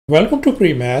Welcome to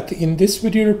Premath. In this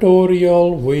video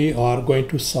tutorial, we are going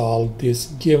to solve this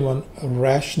given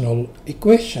rational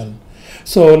equation.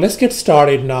 So let's get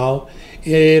started now.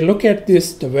 Look at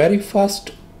this, the very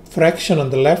first fraction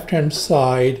on the left hand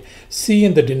side. See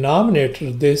in the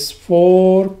denominator, this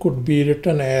 4 could be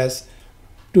written as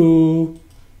 2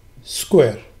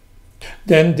 square.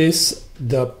 Then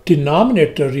the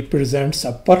denominator represents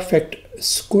a perfect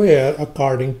square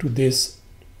according to this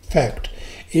fact.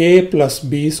 A plus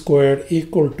b squared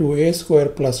equal to a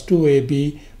squared plus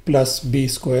 2ab plus b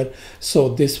squared. So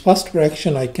this first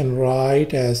fraction I can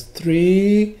write as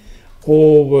 3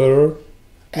 over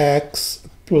x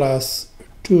plus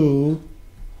 2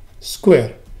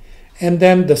 square. And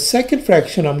then the second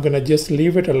fraction, I'm going to just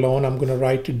leave it alone. I'm going to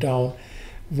write it down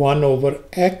 1 over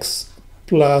x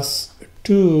plus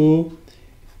 2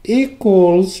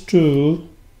 equals to,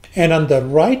 and on the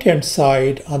right hand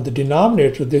side on the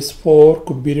denominator, this 4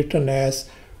 could be written as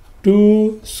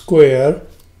 2 square,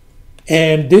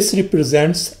 and this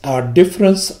represents our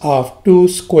difference of 2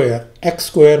 square, x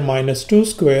square minus 2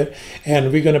 square,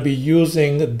 and we're going to be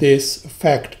using this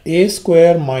fact a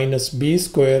square minus b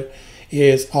square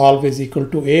is always equal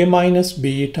to a minus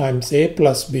b times a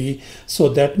plus b. So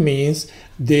that means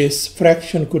this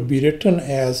fraction could be written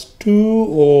as 2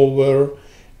 over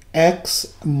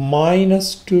x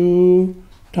minus 2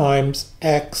 times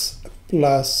x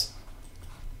plus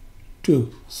 2.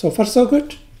 So far so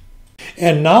good.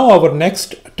 And now our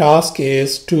next task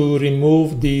is to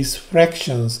remove these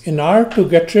fractions. In order to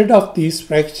get rid of these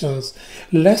fractions,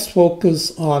 let's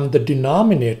focus on the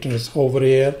denominators over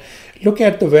here. Look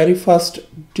at the very first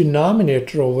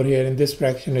denominator over here in this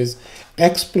fraction is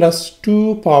x plus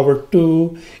 2 power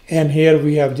 2, and here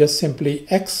we have just simply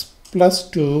x plus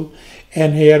 2,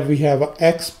 and here we have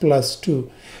x plus 2.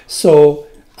 So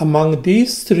among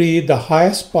these three, the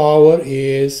highest power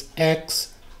is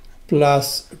x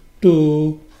plus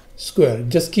 2 square.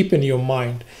 Just keep in your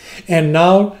mind. And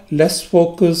now let's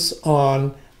focus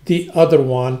on the other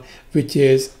one, which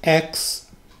is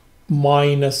x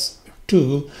minus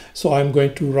 2. So I'm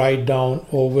going to write down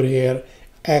over here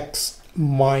x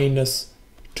minus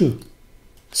 2.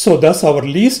 So thus our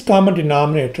least common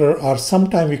denominator, or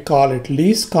sometimes we call it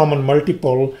least common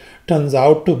multiple, turns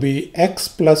out to be x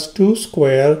plus 2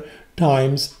 square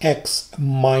times x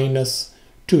minus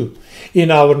 2.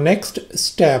 In our next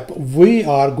step, we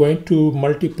are going to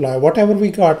multiply whatever we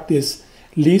got this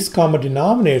least common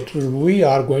denominator, we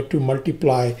are going to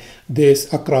multiply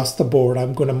this across the board.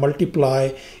 I'm going to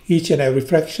multiply each and every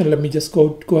fraction. Let me just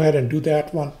go ahead and do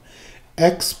that one.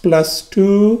 X plus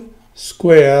 2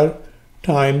 square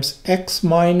times x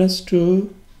minus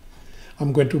 2.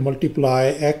 I'm going to multiply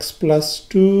x plus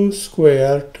 2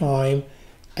 square times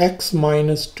x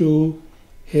minus 2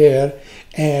 here,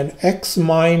 and x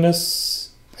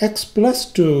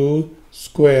plus 2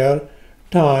 square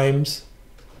times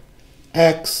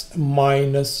x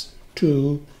minus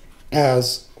 2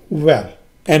 as well.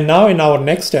 And now in our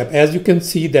next step, as you can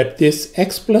see that this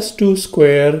x plus 2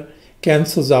 square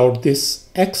cancels out this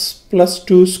x plus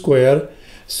 2 square.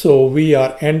 So we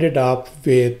are ended up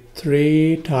with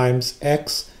 3 times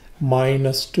x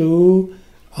minus 2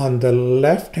 on the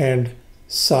left hand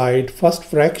side, first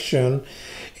fraction.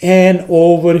 And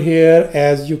over here,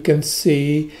 as you can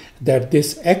see that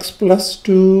this x plus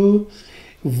 2,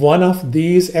 one of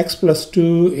these x plus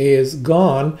 2 is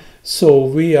gone. So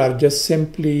we are just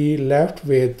simply left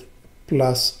with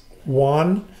plus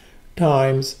 1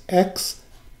 times x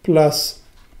plus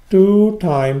 2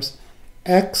 times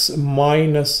x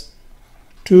minus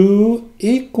 2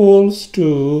 equals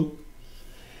to,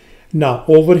 now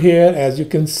over here as you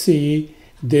can see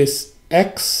this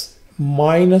x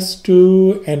minus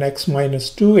 2 and x minus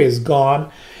 2 is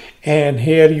gone, and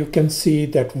here you can see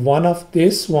that one of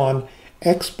this one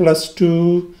x plus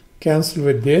 2 cancel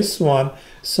with this one,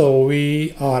 so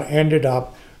we are ended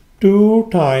up 2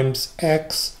 times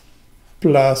x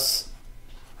plus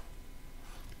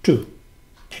 2.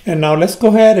 And now let's go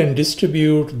ahead and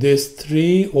distribute this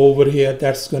 3 over here.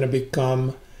 That's going to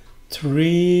become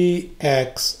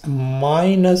 3x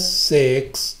minus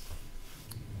 6.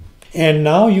 And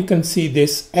now you can see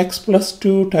this x plus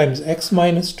 2 times x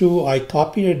minus 2. I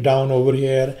copied it down over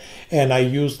here and I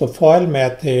used the FOIL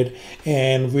method,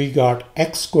 and we got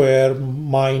x squared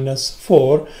minus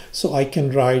 4. So I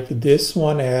can write this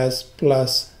one as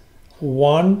plus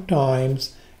 1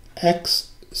 times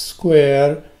x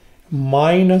squared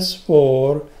minus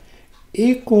 4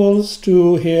 equals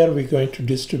to, here we're going to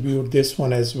distribute this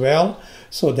one as well.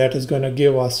 So that is going to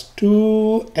give us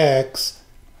 2x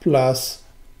plus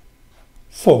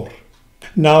 4.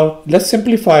 Now let's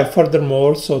simplify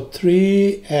furthermore. So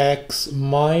 3x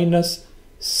minus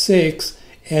 6,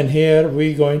 and here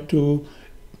we're going to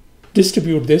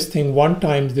distribute this thing one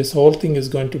time. This whole thing is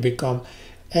going to become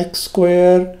x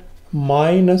squared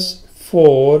minus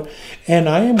 4, and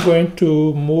I am going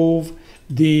to move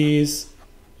these,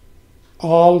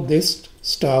 all this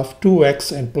stuff,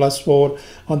 2x and plus 4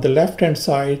 on the left hand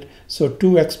side. So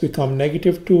 2x become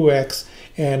negative 2x,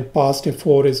 and positive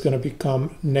 4 is going to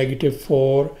become negative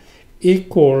 4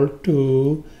 equal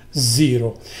to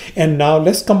 0. And now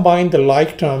let's combine the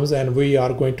like terms, and we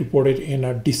are going to put it in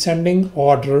a descending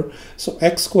order. So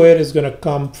x squared is going to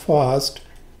come first,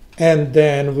 and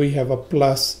then we have a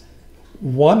plus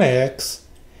 1x,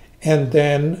 and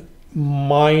then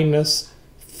minus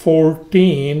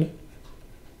 14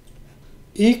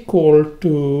 equal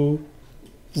to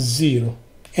 0.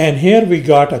 And here we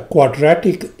got a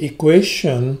quadratic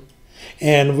equation,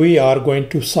 and we are going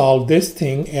to solve this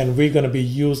thing, and we're going to be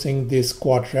using this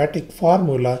quadratic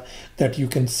formula that you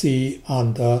can see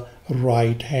on the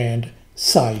right hand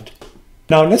side.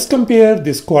 Now let's compare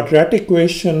this quadratic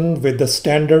equation with the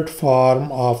standard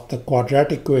form of the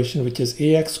quadratic equation, which is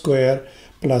ax squared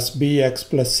plus bx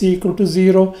plus c equal to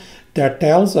 0. That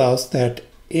tells us that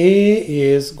a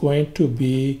is going to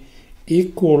be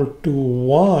equal to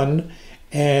 1,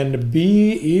 and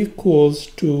b equals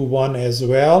to 1 as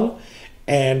well,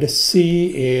 and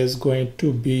c is going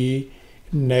to be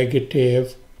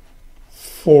negative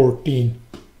 14.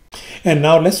 And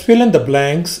now let's fill in the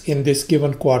blanks in this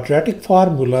given quadratic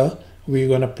formula. We're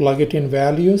going to plug it in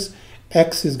values.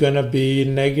 X is going to be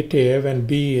negative, and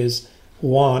b is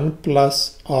 1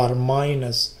 plus or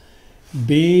minus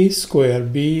b square.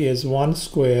 B is 1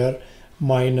 square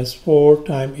minus 4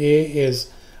 times a is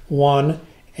 1,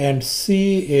 and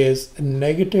c is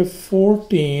negative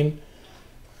 14.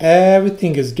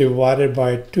 Everything is divided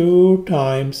by 2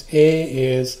 times a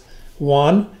is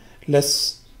 1.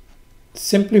 Let's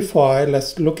simplify.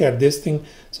 Let's look at this thing.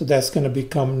 So that's going to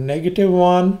become negative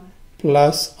 1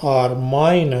 plus or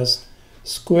minus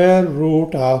square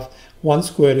root of 1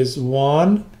 square is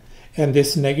 1, and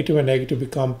this negative and negative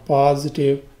become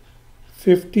positive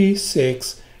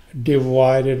 56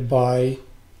 divided by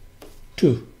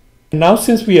 2. Now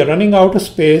since we are running out of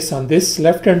space on this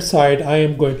left hand side, I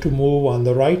am going to move on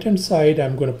the right hand side.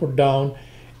 I'm going to put down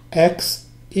x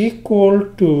equal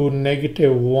to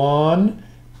negative 1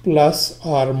 plus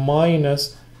or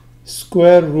minus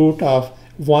square root of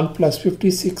 1 plus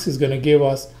 56 is going to give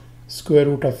us square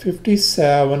root of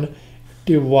 57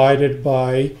 divided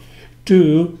by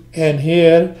 2. And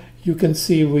here you can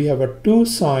see we have a 2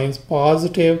 signs,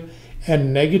 positive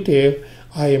and negative.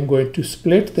 I am going to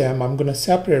split them. I'm going to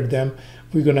separate them.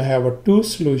 We're going to have a 2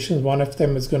 solutions. One of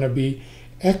them is going to be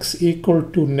x equal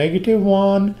to negative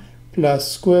 1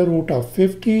 plus square root of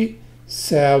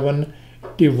 57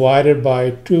 divided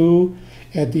by 2,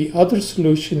 and the other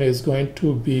solution is going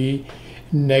to be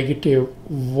negative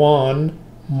 1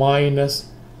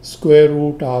 minus square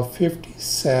root of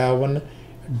 57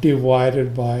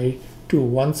 divided by 2.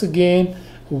 Once again,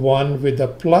 one with a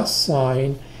plus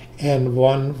sign and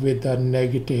one with a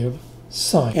negative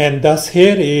sign. And thus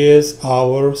here is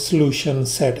our solution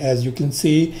set, as you can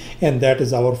see, and that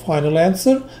is our final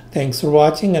answer. Thanks for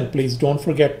watching, and please don't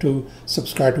forget to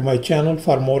subscribe to my channel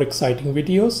for more exciting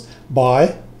videos.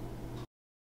 Bye.